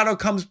 Joey Votto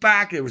comes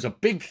back. There was a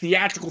big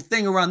theatrical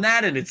thing around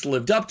that, and it's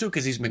lived up to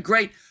because he's been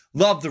great.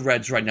 Love the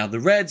Reds right now. The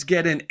Reds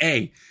get an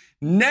A.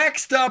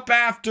 Next up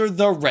after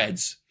the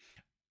Reds,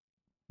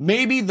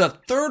 maybe the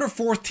third or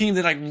fourth team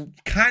that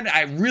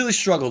I really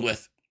struggled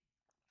with,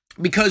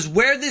 because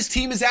where this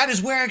team is at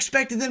is where I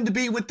expected them to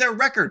be with their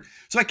record.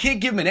 So I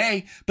can't give them an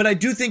A, but I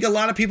do think a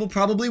lot of people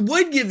probably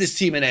would give this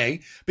team an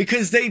A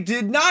because they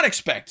did not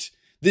expect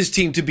this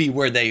team to be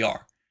where they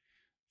are.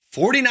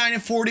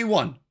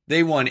 49-41.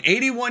 They won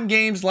 81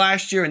 games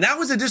last year, and that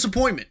was a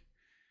disappointment.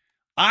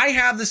 I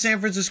have the San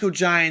Francisco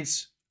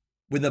Giants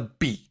with a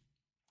B.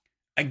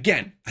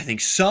 Again, I think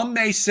some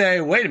may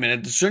say, wait a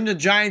minute, shouldn't the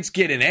Giants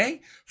get an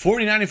A?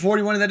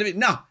 49-41 in that division?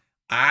 No.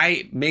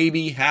 I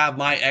maybe have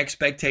my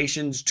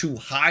expectations too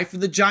high for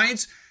the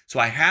Giants, so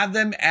I have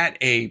them at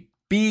a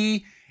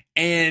B,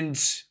 and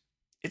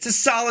it's a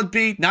solid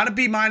B, not a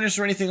B minus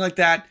or anything like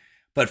that,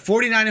 but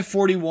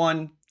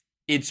 49-41,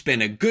 it's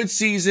been a good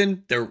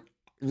season. They're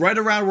right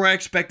around where I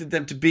expected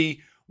them to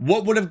be.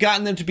 What would have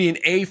gotten them to be an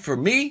A for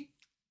me?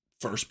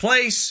 First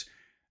place,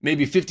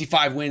 maybe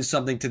 55 wins,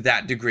 something to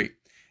that degree.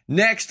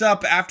 Next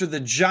up, after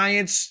the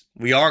Giants,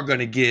 we are going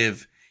to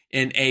give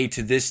an A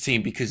to this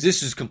team because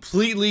this is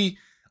completely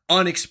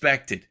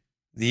unexpected.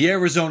 The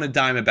Arizona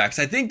Diamondbacks.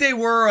 I think they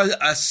were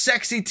a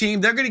sexy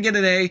team. They're going to get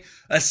an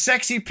a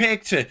sexy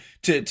pick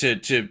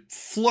to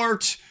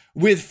flirt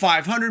with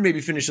 500,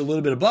 maybe finish a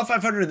little bit above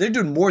 500. They're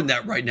doing more than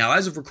that right now.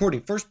 As of recording,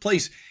 first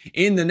place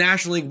in the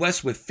National League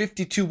West with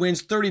 52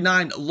 wins,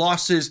 39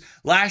 losses.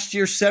 Last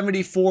year,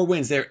 74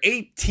 wins. They're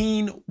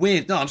 18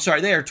 wins. No, I'm sorry.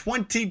 They are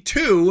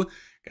 22.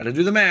 Got to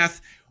do the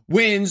math.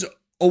 Wins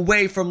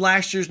away from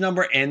last year's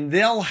number, and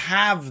they'll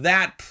have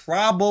that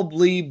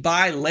probably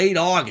by late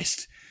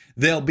August.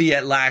 They'll be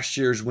at last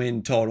year's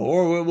win total,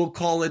 or we'll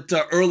call it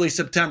early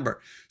September.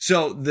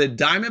 So the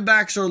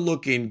Diamondbacks are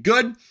looking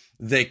good.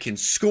 They can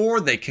score,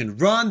 they can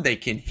run, they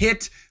can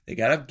hit. They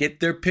got to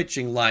get their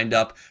pitching lined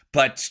up.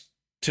 But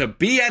to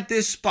be at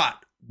this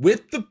spot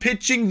with the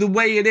pitching the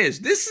way it is.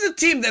 This is a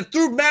team that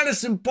threw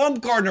Madison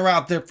Bumgarner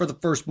out there for the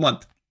first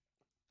month,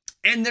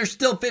 and they're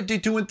still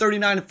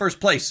 52-39 in first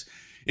place.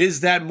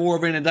 Is that more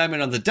of an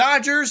indictment on the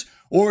Dodgers,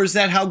 or is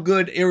that how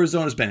good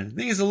Arizona's been? I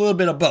think it's a little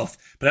bit of both,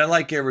 but I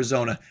like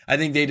Arizona. I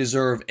think they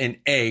deserve an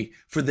A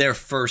for their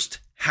first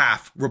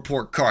half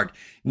report card.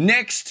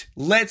 Next,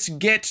 let's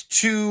get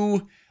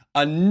to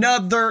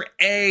another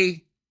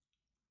A,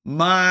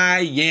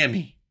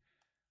 Miami.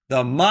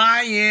 The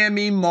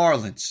Miami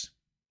Marlins.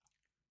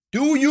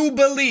 Do you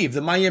believe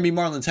the Miami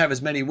Marlins have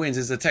as many wins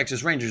as the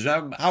Texas Rangers?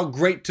 How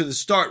great to the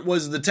start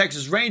was the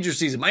Texas Rangers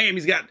season?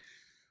 Miami's got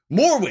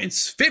more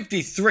wins,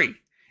 53.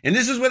 And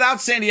this is without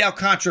Sandy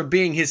Alcantara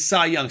being his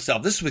Cy Young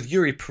self. This is with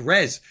Yuri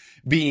Perez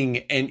being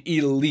an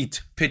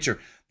elite pitcher.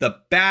 The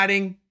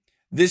batting,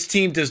 this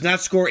team does not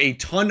score a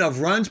ton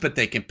of runs, but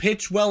they can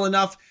pitch well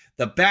enough.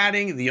 The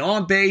batting, the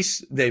on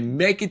base, they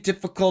make it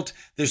difficult.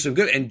 There's some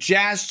good, and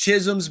Jazz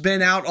Chisholm's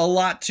been out a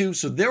lot too.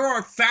 So there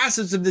are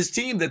facets of this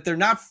team that they're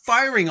not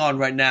firing on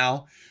right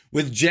now,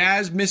 with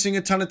Jazz missing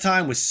a ton of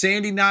time, with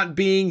Sandy not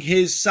being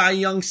his Cy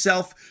Young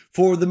self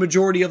for the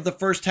majority of the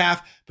first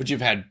half. But you've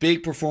had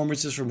big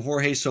performances from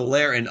Jorge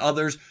Soler and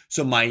others.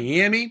 So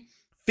Miami,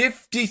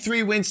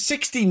 53 wins,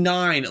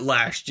 69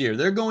 last year.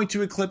 They're going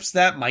to eclipse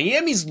that.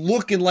 Miami's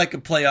looking like a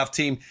playoff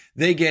team.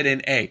 They get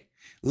an A.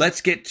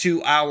 Let's get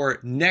to our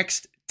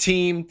next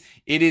team.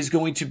 It is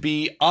going to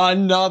be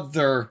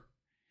another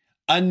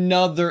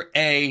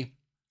A,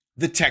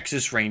 the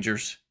Texas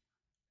Rangers.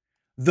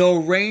 The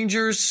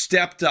Rangers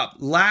stepped up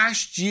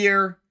last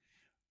year.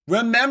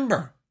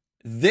 Remember,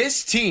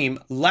 this team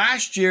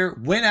last year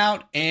went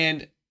out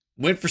and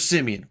went for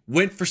Simeon,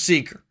 went for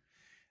Seager.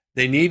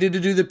 They needed to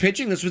do the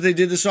pitching. That's what they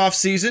did this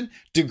offseason.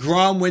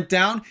 DeGrom went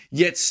down,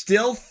 yet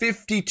still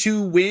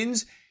 52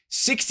 wins.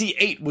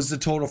 68 was the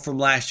total from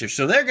last year.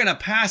 So they're going to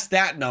pass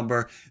that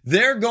number.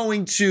 They're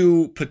going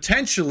to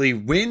potentially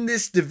win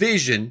this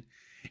division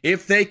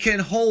if they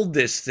can hold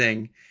this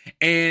thing.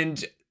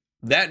 And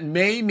that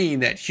may mean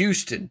that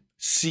Houston,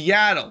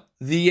 Seattle,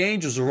 the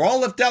Angels are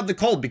all left out in the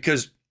cold,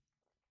 because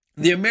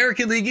the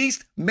American League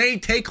East may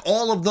take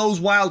all of those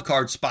wild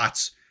card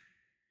spots.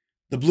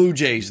 The Blue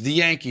Jays, the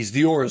Yankees,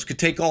 the Orioles could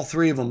take all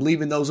three of them,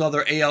 leaving those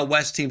other AL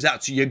West teams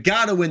out. So you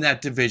got to win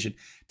that division.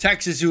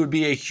 Texas, it would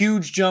be a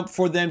huge jump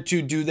for them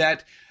to do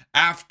that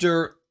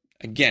after,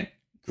 again,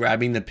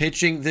 grabbing the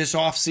pitching this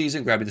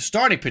offseason, grabbing the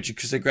starting pitching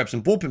because they grabbed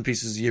some bullpen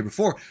pieces the year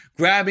before,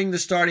 grabbing the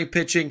starting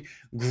pitching,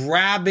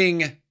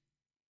 grabbing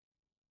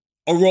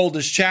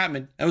Aroldis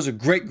Chapman. That was a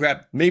great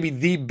grab. Maybe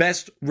the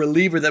best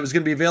reliever that was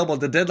going to be available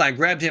at the deadline.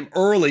 Grabbed him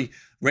early.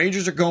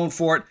 Rangers are going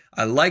for it.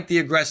 I like the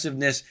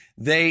aggressiveness.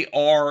 They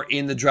are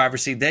in the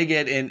driver's seat. They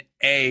get an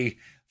A,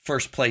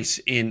 first place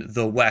in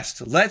the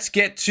West. Let's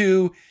get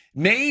to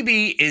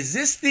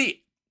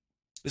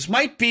this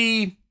might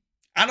be,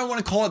 I don't want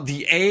to call it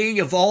the A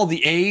of all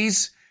the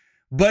A's,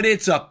 but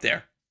it's up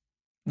there.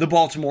 The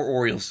Baltimore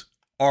Orioles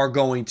are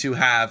going to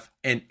have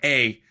an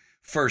A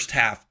first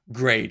half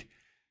grade.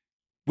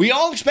 We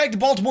all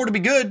expected Baltimore to be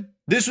good.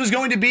 This was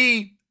going to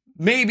be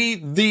maybe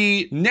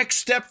the next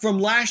step from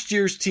last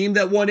year's team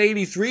that won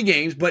 83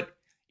 games, but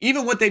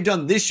even what they've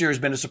done this year has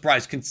been a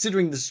surprise,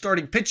 considering the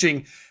starting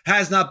pitching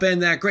has not been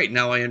that great.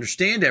 Now, I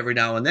understand every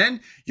now and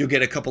then you'll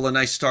get a couple of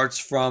nice starts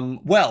from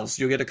Wells.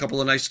 You'll get a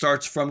couple of nice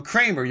starts from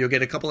Kramer. You'll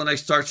get a couple of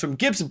nice starts from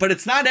Gibson, but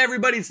it's not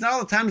everybody. It's not all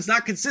the time. It's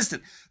not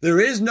consistent.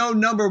 There is no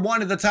number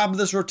one at the top of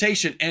this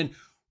rotation. And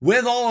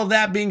with all of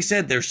that being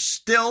said, they're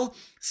still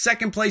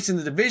second place in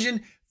the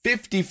division,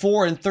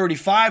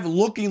 54-35,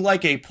 looking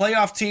like a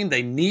playoff team.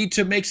 They need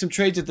to make some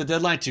trades at the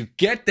deadline to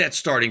get that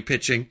starting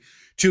pitching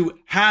to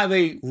have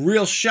a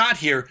real shot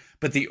here.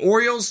 But the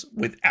Orioles,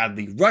 with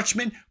Adley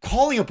Rutschman,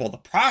 calling up all the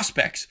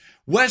prospects,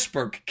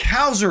 Westberg,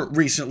 Cowser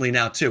recently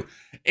now too.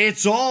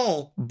 It's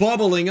all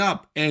bubbling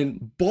up,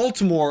 and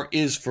Baltimore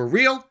is for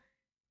real.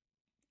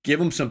 Give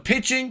them some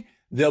pitching,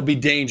 they'll be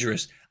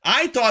dangerous.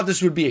 I thought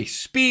this would be a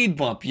speed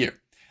bump year.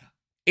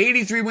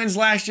 83 wins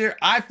last year.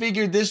 I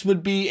figured this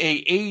would be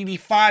a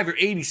 85 or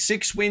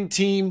 86 win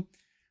team.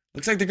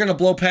 Looks like they're going to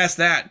blow past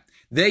that.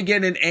 They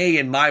get an A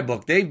in my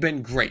book. They've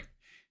been great.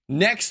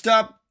 Next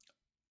up,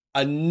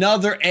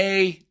 another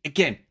A.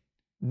 Again,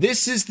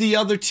 this is the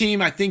other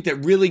team I think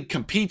that really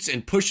competes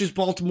and pushes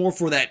Baltimore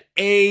for that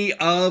A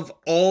of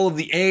all of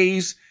the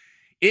A's.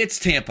 It's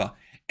Tampa.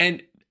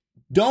 And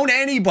don't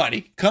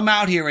anybody come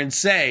out here and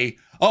say,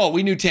 oh,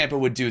 we knew Tampa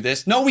would do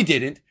this. No, we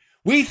didn't.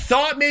 We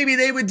thought maybe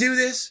they would do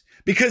this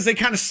because they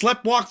kind of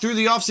sleptwalked through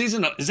the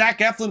offseason. Zach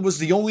Eflin was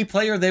the only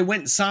player they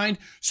went and signed.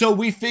 So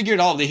we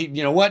figured,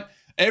 you know what?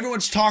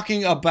 Everyone's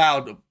talking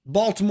about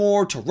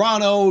Baltimore,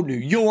 Toronto, New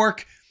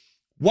York.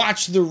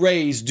 Watch the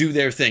Rays do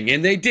their thing.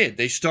 And they did.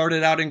 They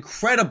started out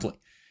incredibly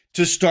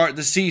to start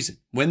the season.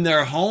 When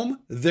they're home,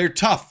 they're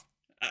tough.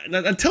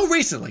 Until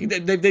recently,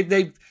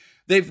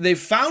 they've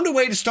found a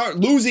way to start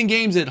losing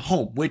games at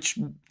home, which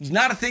is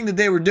not a thing that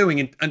they were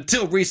doing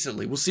until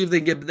recently. We'll see if they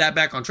can get that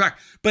back on track.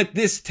 But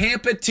this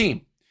Tampa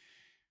team,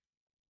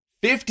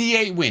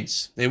 58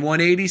 wins. They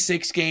won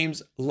 86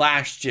 games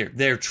last year.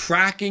 They're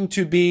tracking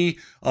to be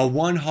a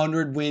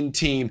 100-win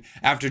team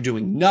after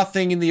doing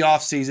nothing in the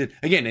offseason.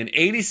 Again, an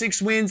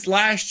 86 wins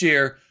last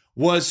year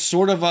was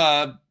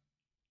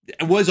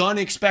was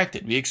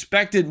unexpected. We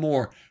expected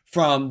more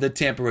from the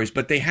Tampa Rays,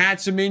 but they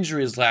had some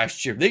injuries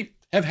last year. They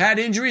have had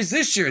injuries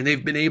this year, and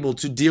they've been able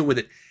to deal with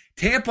it.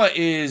 Tampa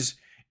is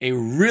a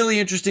really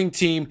interesting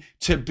team.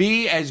 To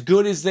be as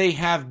good as they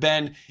have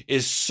been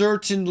is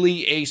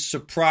certainly a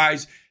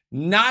surprise.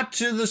 Not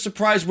to the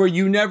surprise where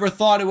you never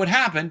thought it would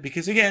happen,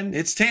 because again,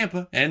 it's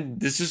Tampa and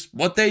this is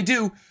what they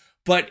do.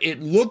 But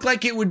it looked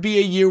like it would be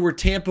a year where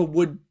Tampa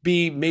would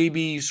be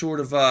maybe sort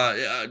of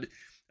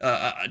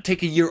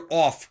take a year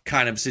off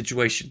kind of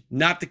situation.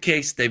 Not the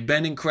case. They've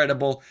been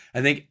incredible.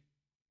 I think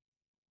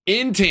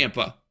in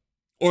Tampa,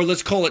 or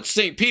let's call it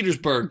St.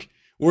 Petersburg,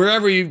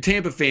 wherever you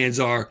Tampa fans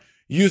are,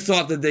 you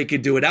thought that they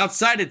could do it.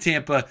 Outside of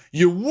Tampa,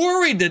 you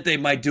worried that they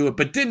might do it,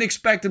 but didn't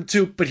expect them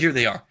to. But here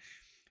they are.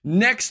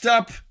 Next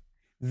up,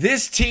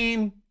 this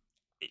team,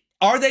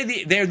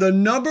 they're the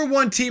number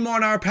one team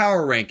on our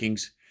power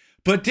rankings,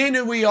 but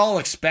didn't we all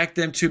expect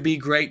them to be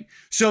great?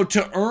 So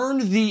to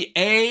earn the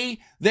A,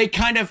 they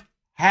kind of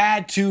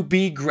had to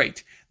be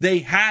great. They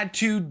had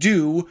to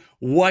do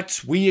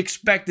what we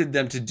expected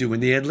them to do,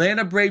 and the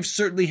Atlanta Braves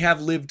certainly have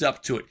lived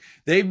up to it.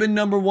 They've been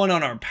number one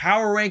on our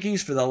power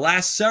rankings for the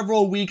last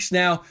several weeks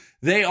now.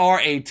 They are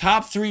a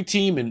top 3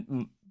 team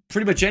in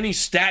pretty much any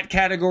stat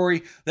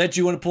category that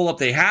you want to pull up.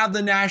 They have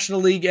the National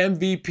League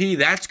MVP.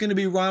 That's going to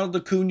be Ronald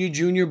Acuna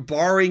Jr.,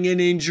 barring an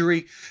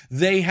injury.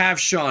 They have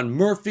Sean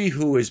Murphy,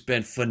 who has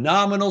been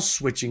phenomenal,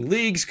 switching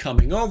leagues,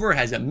 coming over.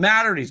 Hasn't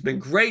mattered. He's been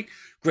great.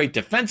 Great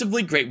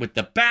defensively, great with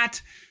the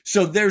bat.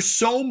 So there's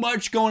so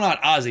much going on.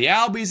 Ozzie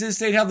Albies has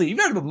stayed healthy.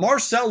 Even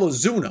Marcell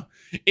Ozuna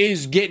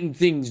is getting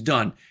things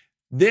done.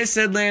 This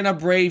Atlanta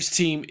Braves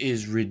team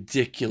is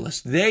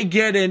ridiculous. They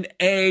get an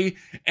A,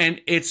 and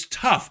it's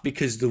tough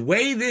because the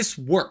way this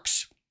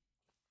works,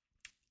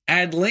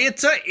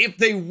 Atlanta, if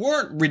they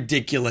weren't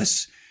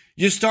ridiculous,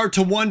 you start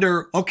to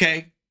wonder,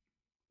 okay,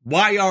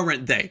 why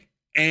aren't they?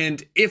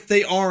 And if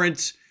they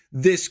aren't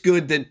this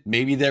good, then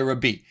maybe they're a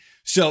B.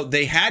 So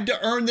they had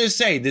to earn this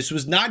A. This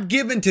was not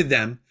given to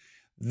them.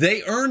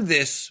 They earned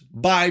this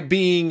by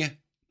being,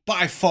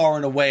 by far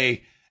and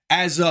away,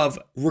 as of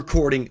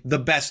recording, the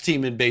best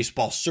team in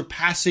baseball,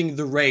 surpassing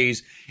the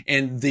Rays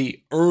and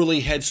the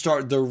early head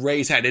start the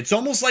Rays had. It's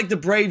almost like the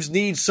Braves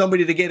need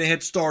somebody to get a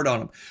head start on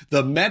them.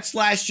 The Mets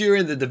last year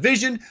in the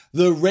division,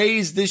 the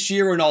Rays this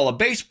year in all of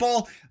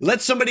baseball.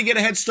 Let somebody get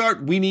a head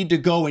start. We need to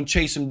go and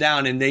chase them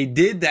down. And they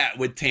did that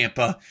with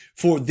Tampa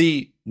for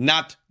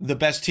not the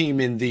best team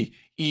in the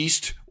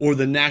East or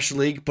the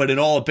National League, but in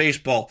all of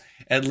baseball,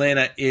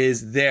 Atlanta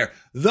is there.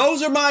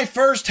 Those are my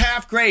first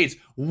half grades.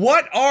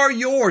 What are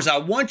yours? I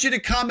want you to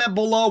comment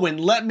below and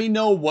let me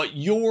know what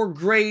your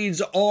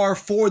grades are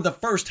for the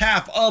first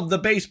half of the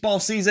baseball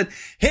season.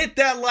 Hit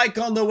that like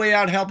on the way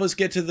out. Help us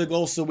get to the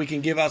goal so we can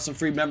give out some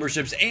free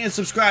memberships and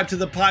subscribe to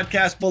the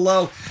podcast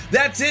below.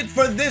 That's it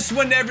for this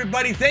one,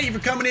 everybody. Thank you for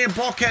coming in,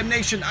 Ballcat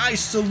Nation. I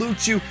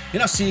salute you,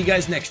 and I'll see you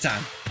guys next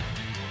time.